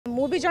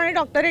मु भी जड़े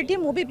डॉक्टर ये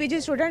मुझे पीजी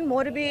स्टूडेंट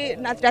मोर भी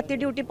राति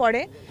ड्यूटी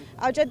पड़े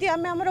आदि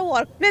आम आम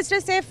वर्क प्लेस रे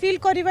सेफ फिल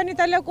करवानी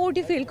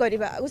कौटी फिल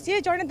करवा सी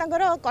जड़े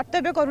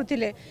कर्तव्य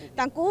करुले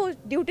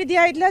ड्यूटी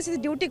दिखाई से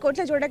ड्यूटी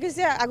करते जोटा कि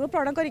सी आगु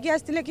प्रण करके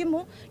आसते कि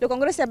मुझ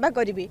लोकर सेवा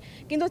करी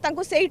कि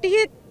से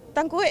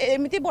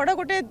एमती बड़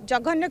गोटे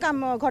जघन्य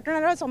काम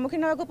घटनार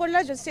सम्मुखीन होगा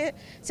पड़ा से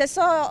शेष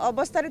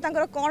अवस्था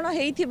कौन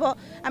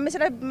होमें से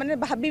मानने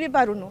भाभी भी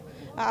पारुनु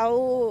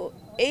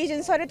आई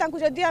जिनस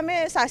जदि आम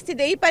शास्ति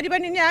दे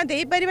पारानी न्याय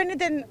दे पारानी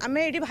देन आम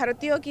ये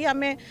भारतीय कि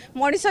आम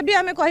मनीष भी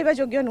आम कहवा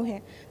योग्य नुहे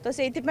तो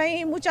से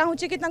मुझे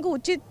चाहूँगी कि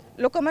उचित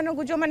लोक मान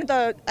जो मैंने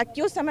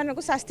एक्यूज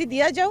से शास्ति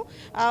दि जाऊ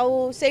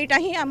आईटा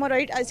ही आमर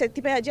से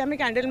आज आम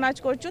कैंडल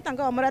मार्च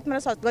कर अमरात्मार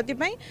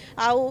सद्गति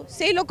आउ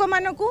से लोक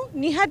मानू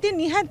निहाती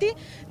निहाती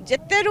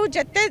जेते रु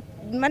जेते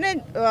माने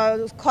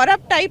खराब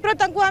टाइप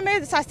आम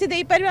शास्ति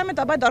दे पार आम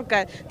दबा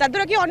दरकार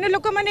ताद्वारा कि अन्य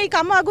लोक मैंने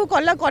कम आगू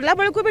कला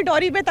बेलू भी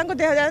डरवे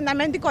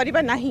आम एमती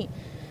करवा ना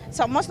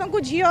समस्त को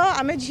झील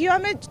आम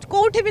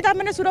कौटी भी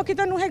मैंने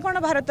सुरक्षित नुहे कौन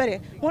भारत में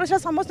मोर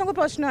समस्त को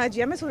प्रश्न आज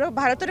आम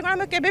भारत में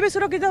कौन केवे भी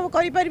सुरक्षित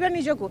कर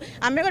निजक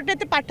आम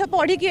गोटे पाठ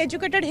पढ़ी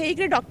एजुकेटेड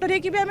होकर डॉक्टर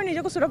होगी आम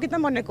निजक सुरक्षित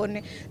मन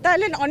करने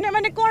ताले अन्य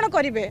माने कौन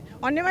करेंगे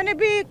अन्य माने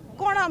भी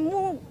कौन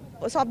मु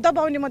शब्द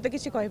पाऊनी मत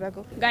किसी कहवाक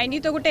गायनी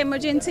तो गोटे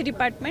इमरजेंसी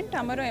डिपार्टमेंट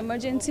आमर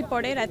इमरजेंसी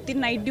पड़े राति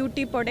नाइट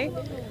ड्यूटी पड़े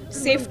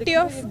सेफ्टी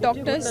ऑफ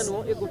डॉक्टर्स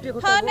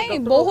हाँ नहीं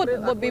बहुत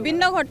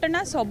विभिन्न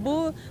घटना सबू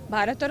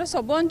भारतर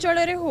सब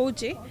अंचल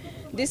होचे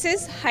this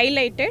is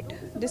highlighted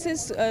this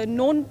is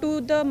known to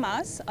the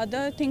mass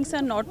other things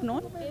are not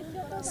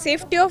known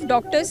safety of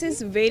doctors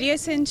is very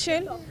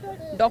essential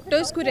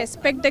doctors को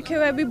रेस्पेक्ट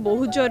देखा भी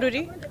बहुत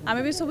जरूरी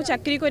आम भी सब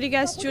चाकरी करके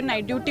आसचु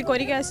नाइट ड्यूटी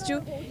करके आसचु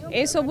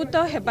ए सबू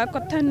तो हेबा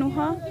कथा नुह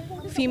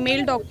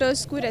फीमेल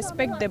डॉक्टर्स को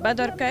रेस्पेक्ट देबा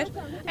दरकार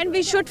and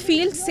we should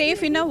feel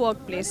safe in a work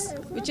place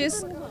which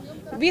is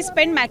we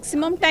spend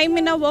maximum time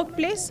in a work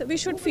place we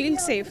should feel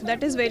safe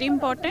that is very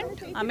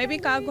important आमे भी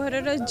का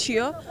घर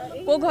झील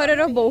को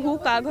घर बोहू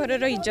का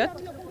घर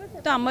इज्जत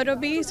तो आमर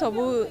भी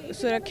सबू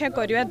सुरक्षा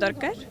करवा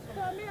दरकार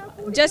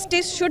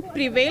justice should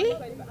prevail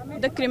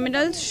the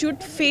criminals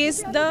should face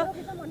the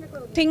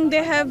thing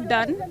they have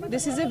done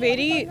this is a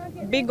very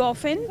big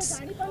offense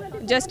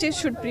justice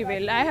should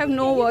prevail I have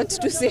no words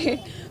to say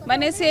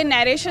माने से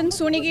narration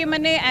सुनी कि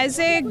माने as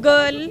a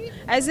girl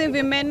as a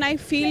woman I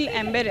feel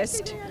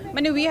embarrassed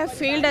माने we have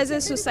failed as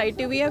a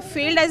society we have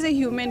failed as a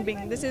human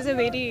being this is a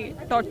very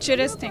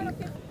torturous thing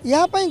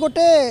यहाँ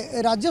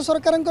गोटे राज्य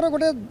सरकार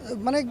गोटे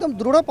माने एकदम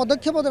दृढ़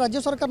पदक्षेप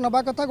राज्य सरकार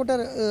नवा कथा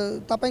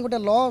गोटे गोटे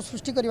लॉ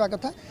सृष्टि करवा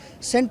कथा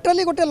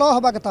सेंट्रली गोटे लॉ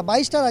हवा कथा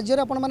 22टा राज्य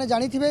में आपने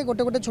जानी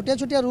गोटे गोटे छोटिया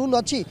छोटिया रूल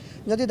अच्छी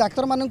जदि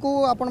डाक्तर मानक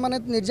आपण मैंने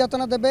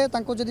निर्यातना देवे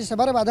जदि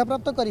सेवार बाधा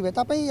प्राप्त करेंगे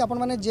तापाई आपण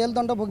मैंने जेल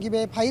दंड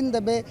भोगे फाइन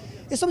देवे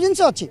ये सब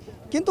जिनस अच्छी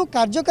किंतु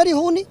कार्यकारी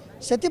होनी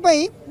से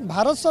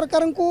भारत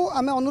सरकार को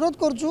आम अनुरोध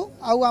करुँ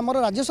आमर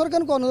राज्य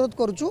सरकार को अनुरोध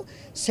करुँ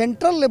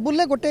सेंट्रल लेवल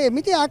में गोटे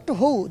एमती एक्ट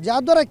हो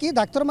जहाद्वारा कि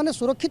डाक्तर मैंने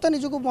सुरक्षित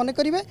निजक मन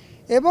करेंगे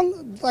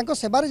एवं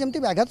सेवार जमी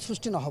व्याघात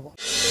सृष्टि न हो।